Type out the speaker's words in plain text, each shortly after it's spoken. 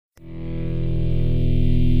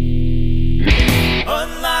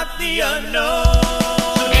the unknown.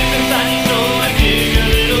 So get inside your soul and dig a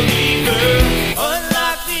little deeper.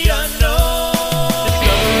 Unlock the unknown.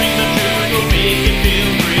 Discovering the truth will make you feel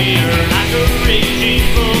freer. Like a raging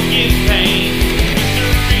bull gives pain.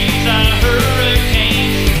 Mysteries are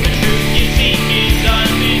hurricanes. The truth you seek is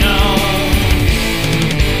unknown.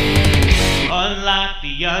 Unlock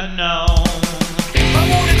the unknown. I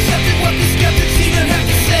won't accept it what the skeptics even have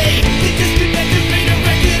to say. They disconnected, made a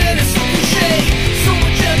record and it's so cliche. So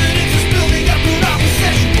much evidence is building up in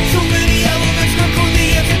opposition. So many elements look for the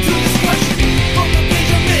answer to this question. From the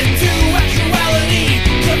page of myth to actuality,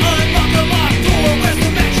 to unlock a locked door, where's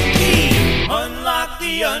the magic key? Unlock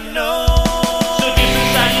the unknown. So get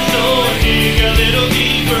inside your soul and dig a little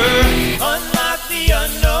deeper. Unlock the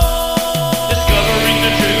unknown. Discovering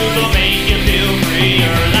the truth will make you feel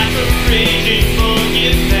freer. Like a raging bull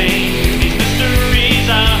gives pain. These mysteries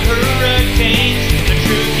are hurricanes. The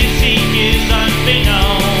truth you seek is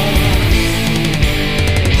unbeknown.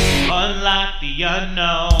 Unlock the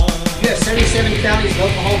unknown. You have 77 counties in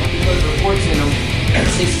Oklahoma. You go to reports in them.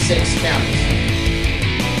 66 counties.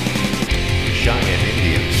 Cheyenne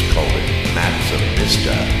Indians call it Matzo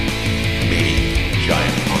Vista, meaning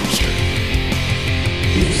giant monster.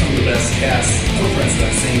 These are some of the best cast footprints that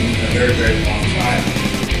I've seen in a very, very long time.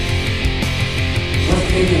 North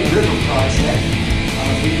Canadian River Project,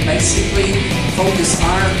 we basically focus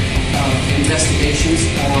our investigations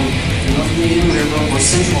on the North Canadian River or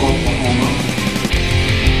central Oklahoma.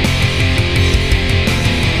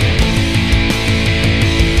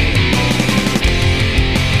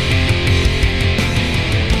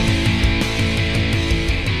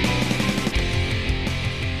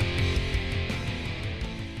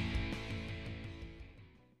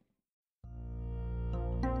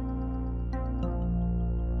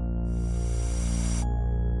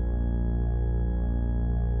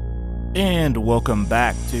 And welcome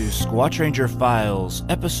back to Squatch Ranger Files,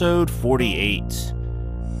 episode 48.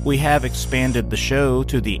 We have expanded the show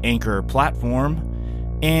to the Anchor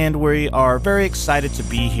platform, and we are very excited to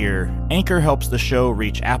be here. Anchor helps the show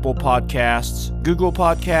reach Apple Podcasts, Google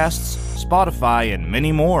Podcasts, Spotify, and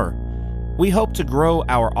many more. We hope to grow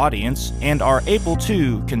our audience and are able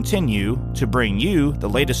to continue to bring you the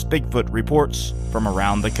latest Bigfoot reports from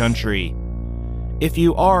around the country. If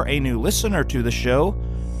you are a new listener to the show,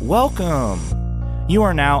 welcome! You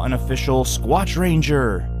are now an official Squatch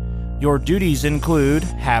Ranger. Your duties include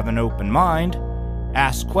have an open mind,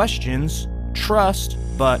 ask questions, trust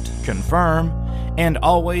but confirm, and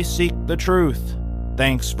always seek the truth.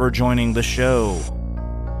 Thanks for joining the show.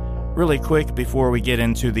 Really quick before we get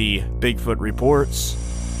into the Bigfoot reports,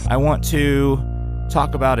 I want to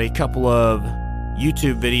talk about a couple of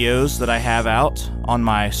YouTube videos that I have out on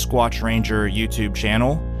my Squatch Ranger YouTube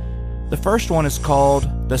channel. The first one is called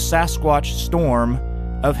The Sasquatch Storm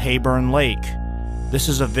of Hayburn Lake. This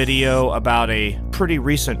is a video about a pretty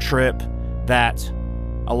recent trip that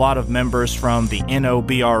a lot of members from the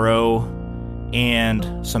NOBRO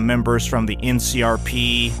and some members from the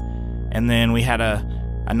NCRP, and then we had a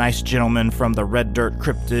nice gentleman from the Red Dirt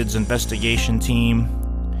Cryptids investigation team.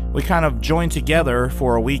 We kind of joined together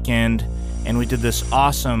for a weekend and we did this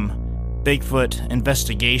awesome Bigfoot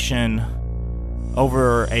investigation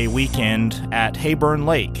over a weekend at Hayburn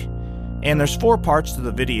Lake. And there's 4 parts to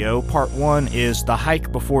the video. Part 1 is the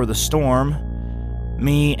hike before the storm.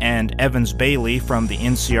 Me and Evans Bailey from the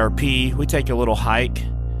NCRP, we take a little hike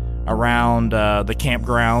around the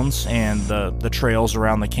campgrounds and the trails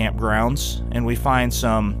around the campgrounds, and we find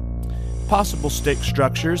some possible stick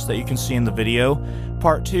structures that you can see in the video.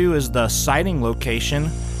 Part 2 is the sighting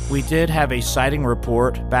location. We did have a sighting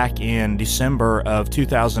report back in December of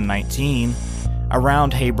 2019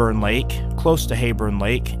 around Hayburn Lake, close to Hayburn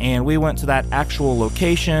Lake, and we went to that actual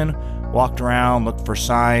location, walked around, looked for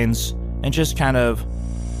signs, and just kind of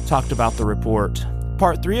talked about the report.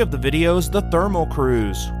 Part 3 of the video is the thermal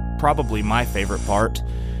cruise, probably my favorite part.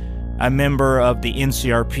 A member of the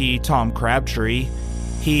NCRP, Tom Crabtree,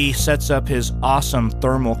 he sets up his awesome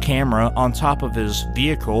thermal camera on top of his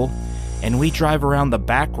vehicle, and we drive around the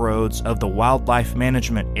back roads of the wildlife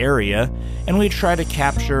management area, and we try to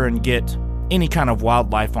capture and get any kind of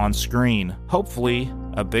wildlife on screen, hopefully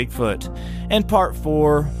a Bigfoot. And part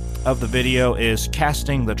 4 of the video is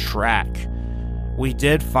casting the track. We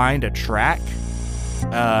did find a track.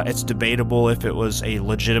 It's debatable if it was a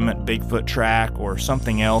legitimate Bigfoot track or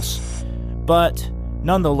something else, but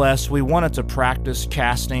nonetheless, we wanted to practice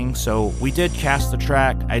casting, so we did cast the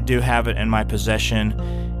track. I do have it in my possession,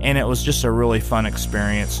 and it was just a really fun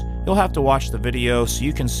experience. You'll have to watch the video so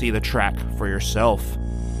you can see the track for yourself.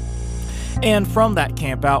 And from that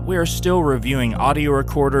campout, we are still reviewing audio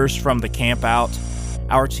recorders from the campout.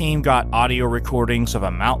 Our team got audio recordings of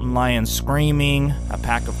a mountain lion screaming, a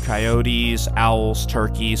pack of coyotes, owls,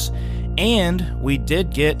 turkeys, and we did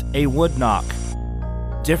get a wood knock.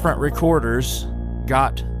 Different recorders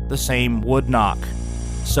got the same wood knock.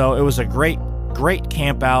 So it was a great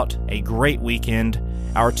camp out, a great weekend.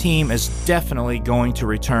 Our team is definitely going to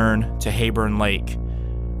return to Hayburn Lake.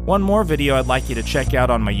 One more video I'd like you to check out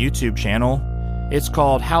on my YouTube channel. It's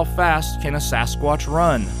called How Fast Can a Sasquatch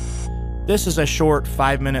Run? This is a short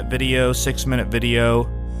 5-minute video, 6-minute video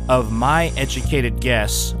of my educated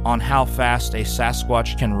guess on how fast a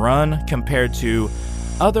Sasquatch can run compared to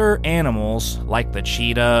other animals like the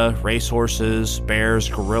cheetah, racehorses, bears,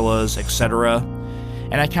 gorillas, etc.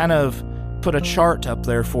 And I kind of put a chart up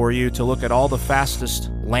there for you to look at all the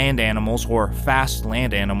fastest land animals or fast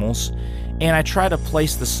land animals, and I try to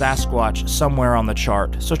place the Sasquatch somewhere on the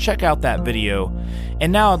chart, so check out that video.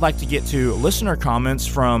 And now I'd like to get to listener comments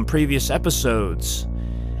from previous episodes.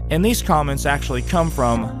 And these comments actually come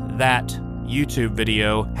from that YouTube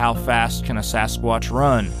video, How Fast Can a Sasquatch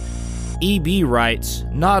Run? EB writes,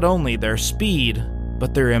 not only their speed,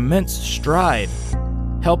 but their immense stride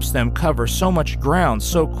helps them cover so much ground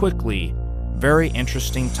so quickly. Very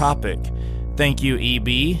interesting topic. Thank you, EB.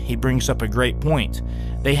 He brings up a great point.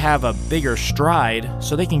 They have a bigger stride,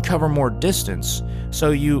 so they can cover more distance.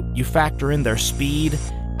 So you factor in their speed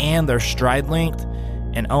and their stride length,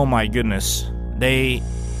 and oh my goodness, they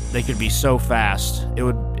could be so fast. It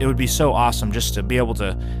would be so awesome just to be able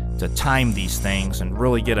to time these things and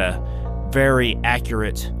really get a very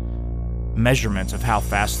accurate measurement of how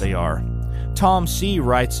fast they are. Tom C.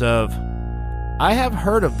 writes of, I have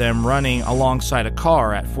heard of them running alongside a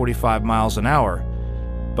car at 45 miles an hour,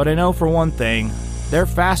 but I know for one thing, they're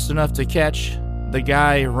fast enough to catch the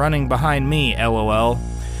guy running behind me, LOL.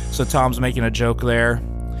 So Tom's making a joke there.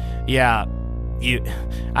 Yeah,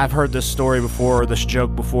 I've heard this story before, this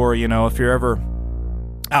joke before, if you're ever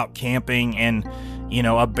out camping and,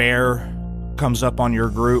 a bear comes up on your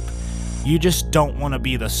group, you just don't want to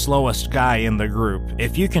be the slowest guy in the group.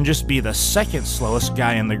 If you can just be the second slowest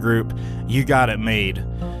guy in the group, you got it made.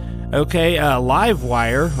 Okay,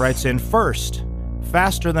 Livewire writes in first.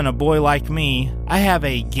 Faster than a boy like me, I have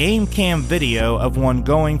a game cam video of one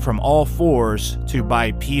going from all fours to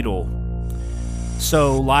bipedal.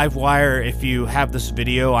 So Livewire, if you have this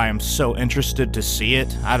video, I am so interested to see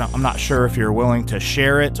it. I'm not sure if you're willing to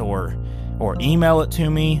share it or email it to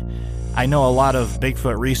me. I know a lot of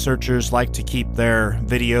Bigfoot researchers like to keep their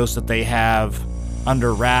videos that they have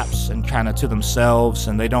under wraps and kind of to themselves,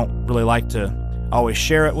 and they don't really like to always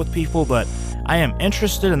share it with people, but I am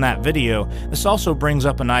interested in that video. This also brings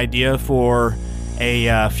up an idea for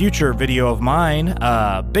a future video of mine,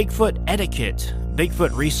 Bigfoot etiquette,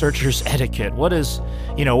 Bigfoot researchers etiquette. What is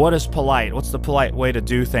polite? What's the polite way to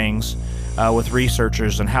do things with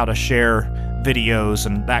researchers and how to share videos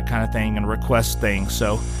and that kind of thing and request things.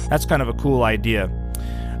 So that's kind of a cool idea.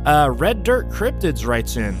 Red Dirt Cryptids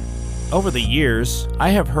writes in, over the years, I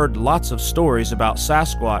have heard lots of stories about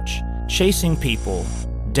Sasquatch chasing people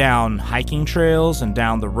down hiking trails and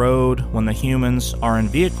down the road when the humans are in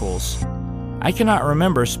vehicles. I cannot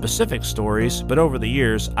remember specific stories, but over the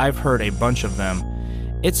years, I've heard a bunch of them.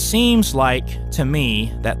 It seems like, to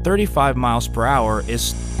me, that 35 miles per hour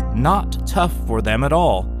is not tough for them at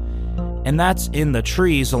all. And that's in the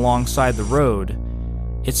trees alongside the road.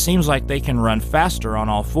 It seems like they can run faster on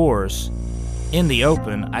all fours. In the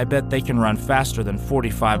open, I bet they can run faster than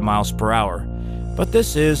 45 miles per hour. But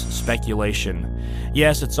this is speculation.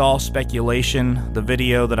 Yes, it's all speculation. The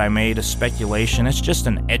video that I made is speculation. It's just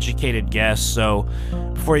an educated guess, so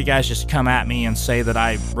before you guys just come at me and say that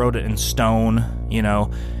I wrote it in stone,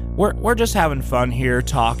 we're just having fun here,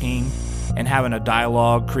 talking and having a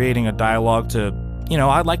dialogue, creating a dialogue to,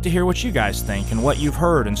 I'd like to hear what you guys think and what you've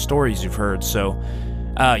heard and stories you've heard. So,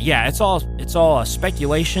 yeah, it's all a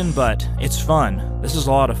speculation, but it's fun. This is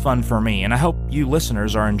a lot of fun for me, and I hope you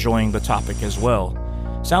listeners are enjoying the topic as well.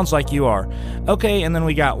 Sounds like you are. Okay, and then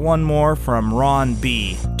we got one more from Ron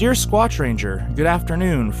B. Dear Squatch Ranger, good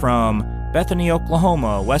afternoon from Bethany,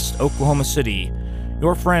 Oklahoma, West Oklahoma City.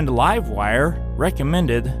 Your friend Livewire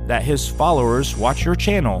recommended that his followers watch your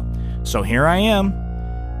channel, so here I am.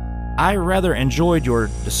 I rather enjoyed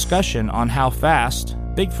your discussion on how fast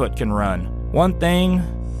Bigfoot can run. One thing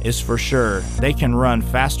is for sure, they can run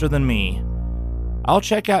faster than me. I'll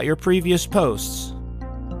check out your previous posts.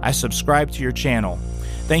 I subscribe to your channel.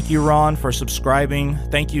 Thank you, Ron, for subscribing.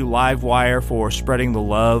 Thank you, Livewire, for spreading the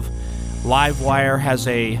love. Livewire has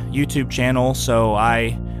a YouTube channel, so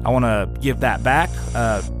I want to give that back.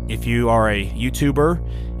 If you are a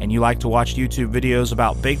YouTuber and you like to watch YouTube videos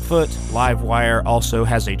about Bigfoot, Livewire also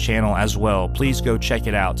has a channel as well. Please go check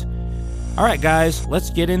it out. Alright guys, let's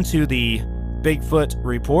get into the Bigfoot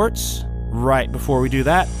reports. Right before we do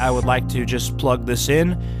that, I would like to just plug this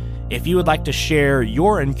in. If you would like to share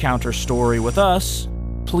your encounter story with us,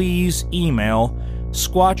 please email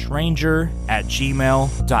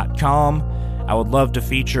squatchranger@gmail.com. I would love to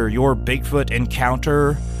feature your Bigfoot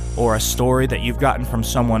encounter or a story that you've gotten from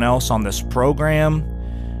someone else on this program.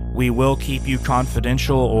 We will keep you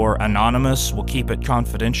confidential or anonymous. We'll keep it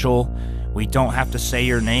confidential. We don't have to say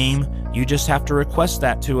your name. You just have to request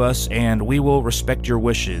that to us, and we will respect your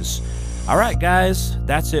wishes. Alright guys,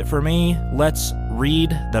 that's it for me. Let's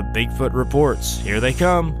read the Bigfoot reports. Here they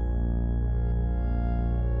come.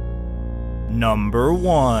 Number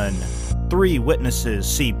 1. 3 witnesses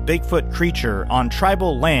see Bigfoot creature on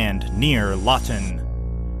tribal land near Lawton.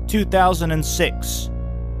 2006.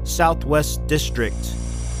 Southwest District,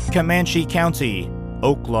 Comanche County,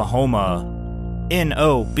 Oklahoma.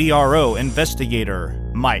 NOBRO investigator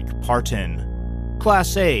Mike Parton.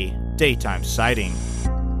 Class A daytime sighting.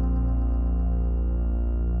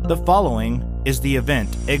 The following is the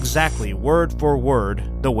event exactly word for word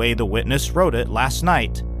the way the witness wrote it last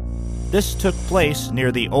night. This took place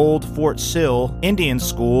near the old Fort Sill Indian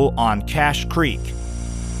School on Cache Creek,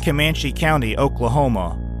 Comanche County,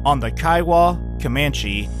 Oklahoma, on the Kiowa,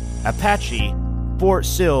 Comanche, Apache, Fort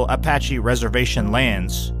Sill Apache Reservation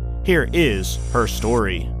lands. Here is her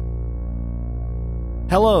story.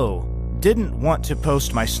 Hello. Didn't want to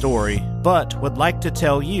post my story, but would like to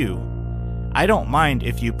tell you. I don't mind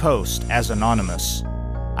if you post as anonymous.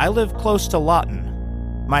 I live close to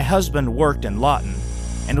Lawton. My husband worked in Lawton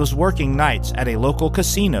and was working nights at a local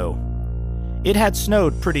casino. It had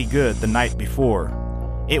snowed pretty good the night before.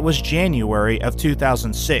 It was January of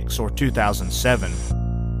 2006 or 2007.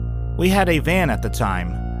 We had a van at the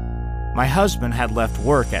time. My husband had left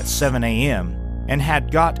work at 7 a.m. and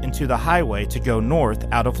had got into the highway to go north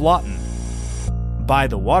out of Lawton. By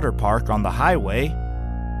the water park on the highway,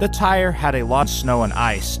 the tire had a lot of snow and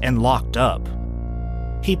ice and locked up.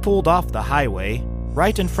 He pulled off the highway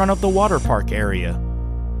right in front of the water park area.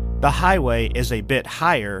 The highway is a bit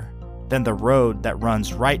higher than the road that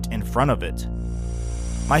runs right in front of it.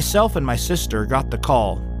 Myself and my sister got the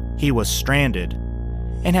call. He was stranded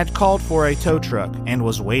and had called for a tow truck and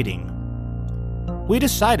was waiting. We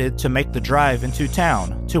decided to make the drive into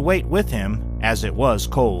town to wait with him as it was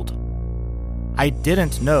cold. I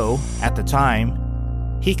didn't know at the time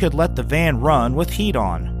he could let the van run with heat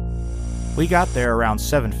on. We got there around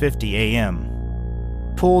 7:50 a.m.,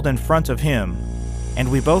 pulled in front of him, and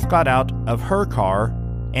we both got out of her car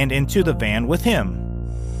and into the van with him.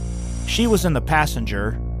 She was in the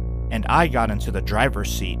passenger, and I got into the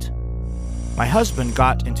driver's seat. My husband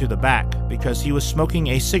got into the back because he was smoking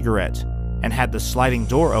a cigarette and had the sliding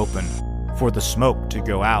door open for the smoke to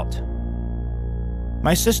go out.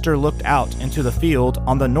 My sister looked out into the field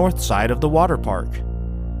on the north side of the water park.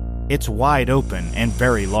 It's wide open and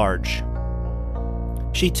very large.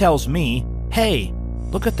 She tells me, "Hey,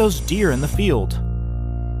 look at those deer in the field."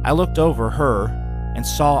 I looked over her and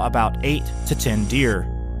saw about 8 to 10 deer,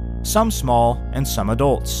 some small and some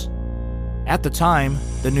adults. At the time,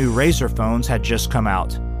 the new Razr phones had just come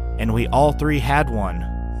out, and we all 3 had one.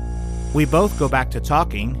 We both go back to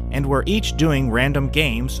talking, and we're each doing random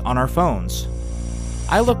games on our phones.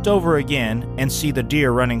 I looked over again and see the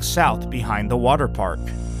deer running south behind the water park.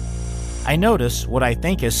 I notice what I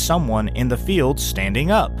think is someone in the field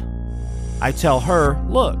standing up. I tell her,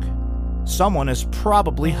 "Look, someone is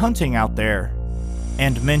probably hunting out there,"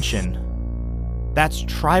 and mention, "That's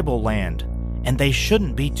tribal land, and they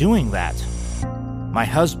shouldn't be doing that." My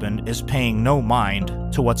husband is paying no mind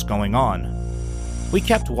to what's going on. We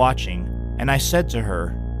kept watching, and I said to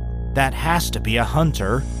her, "That has to be a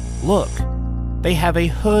hunter. Look, they have a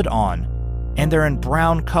hood on, and they're in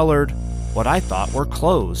brown-colored, what I thought were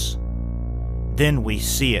clothes." Then we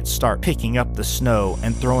see it start picking up the snow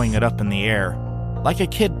and throwing it up in the air, like a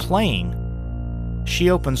kid playing. She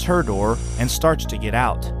opens her door and starts to get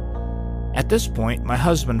out. At this point, my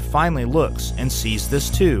husband finally looks and sees this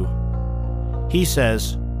too. He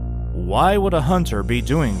says, "Why would a hunter be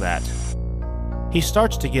doing that?" He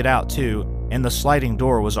starts to get out too, and the sliding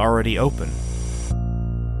door was already open.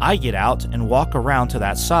 I get out and walk around to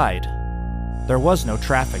that side. There was no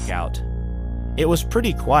traffic out. It was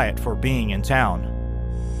pretty quiet for being in town.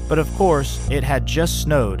 But of course, it had just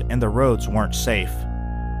snowed and the roads weren't safe.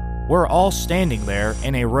 We're all standing there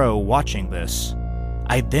in a row watching this.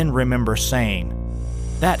 I then remember saying,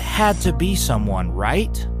 "That had to be someone,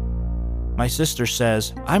 right?" My sister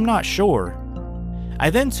says, "I'm not sure." I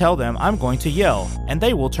then tell them I'm going to yell, and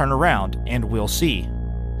they will turn around, and we'll see.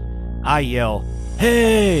 I yell,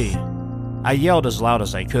 "Hey!" I yelled as loud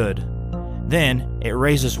as I could. Then it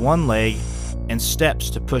raises one leg and steps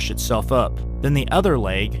to push itself up, then the other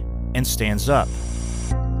leg and stands up,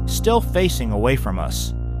 still facing away from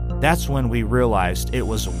us. That's when we realized it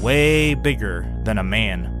was way bigger than a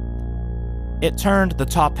man. It turned the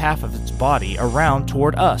top half of its body around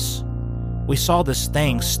toward us. We saw this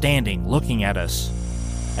thing standing, looking at us.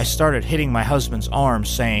 I started hitting my husband's arm,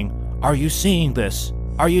 saying, "Are you seeing this?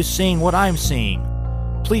 Are you seeing what I'm seeing?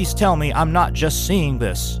 Please tell me I'm not just seeing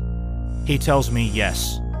this." He tells me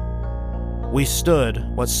yes. We stood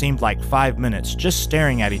what seemed like 5 minutes just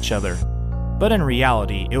staring at each other, but in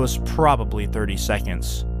reality it was probably 30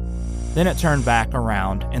 seconds. Then it turned back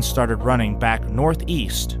around and started running back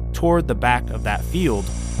northeast toward the back of that field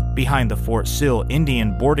behind the Fort Sill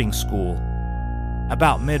Indian boarding school.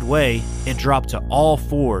 About midway, it dropped to all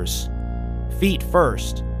fours, feet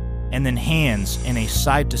first, and then hands in a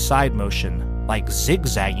side-to-side motion, like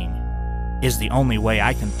zigzagging, is the only way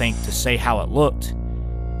I can think to say how it looked.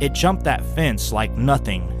 It jumped that fence like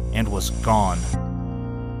nothing and was gone.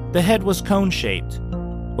 The head was cone-shaped,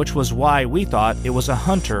 which was why we thought it was a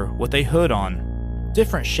hunter with a hood on.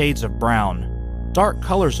 Different shades of brown, dark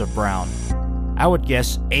colors of brown. I would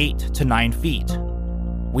guess 8 to 9 feet.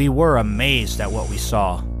 We were amazed at what we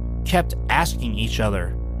saw, kept asking each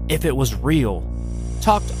other if it was real,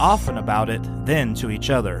 talked often about it then to each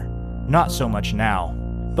other, not so much now,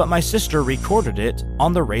 but my sister recorded it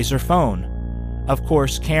on the Razr phone. Of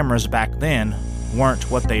course, cameras back then weren't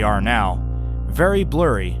what they are now, very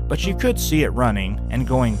blurry, but you could see it running and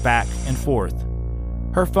going back and forth.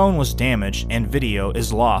 Her phone was damaged and video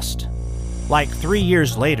is lost. Like 3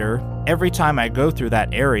 years later, every time I go through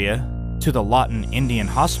that area, to the Lawton Indian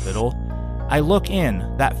Hospital, I look in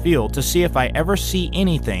that field to see if I ever see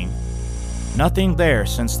anything. Nothing there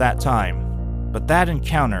since that time, but that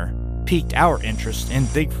encounter piqued our interest in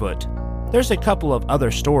Bigfoot. There's a couple of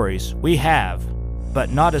other stories we have,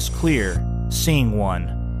 but not as clear seeing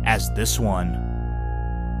one as this one.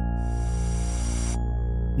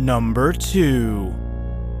 Number 2.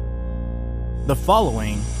 The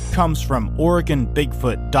following comes from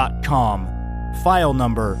OregonBigfoot.com, file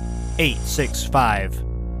number 865.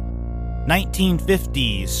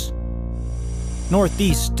 1950s.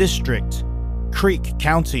 Northeast District, Creek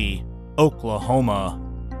County, Oklahoma.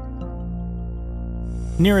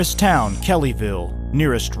 Nearest town, Kellyville.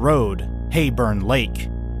 Nearest road, Hayburn Lake.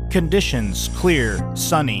 Conditions, clear,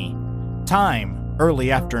 sunny. Time, early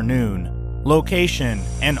afternoon. Location,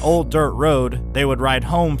 an old dirt road they would ride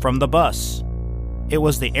home from the bus. It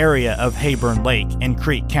was the area of Hayburn Lake in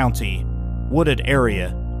Creek County. Wooded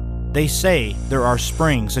area. They say there are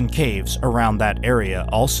springs and caves around that area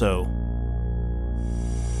also.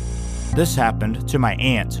 This happened to my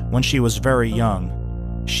aunt when she was very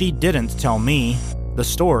young. She didn't tell me the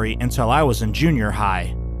story until I was in junior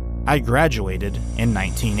high. I graduated in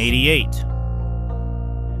 1988.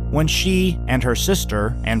 When she and her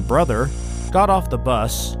sister and brother got off the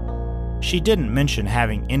bus, she didn't mention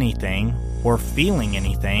having anything or feeling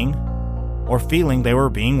anything or feeling they were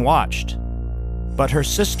being watched. But her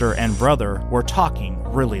sister and brother were talking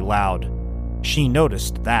really loud. She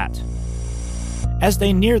noticed that. As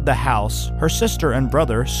they neared the house, her sister and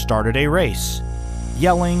brother started a race,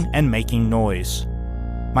 yelling and making noise.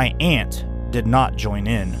 My aunt did not join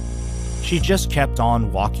in. She just kept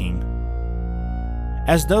on walking.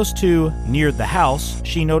 As those two neared the house,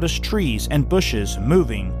 she noticed trees and bushes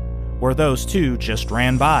moving where those two just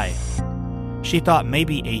ran by. She thought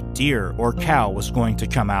maybe a deer or cow was going to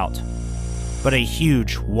come out, but a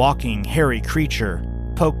huge, walking, hairy creature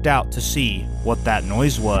poked out to see what that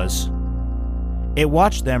noise was. It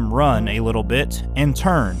watched them run a little bit and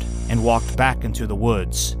turned and walked back into the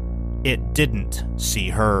woods. It didn't see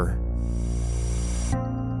her.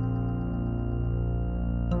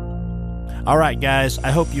 Alright guys,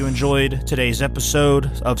 I hope you enjoyed today's episode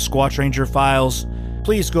of Squatch Ranger Files.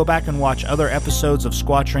 Please go back and watch other episodes of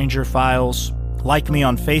Squatch Ranger Files. Like me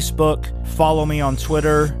on Facebook, follow me on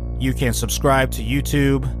Twitter, you can subscribe to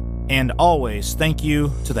YouTube, and always thank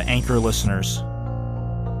you to the Anchor listeners.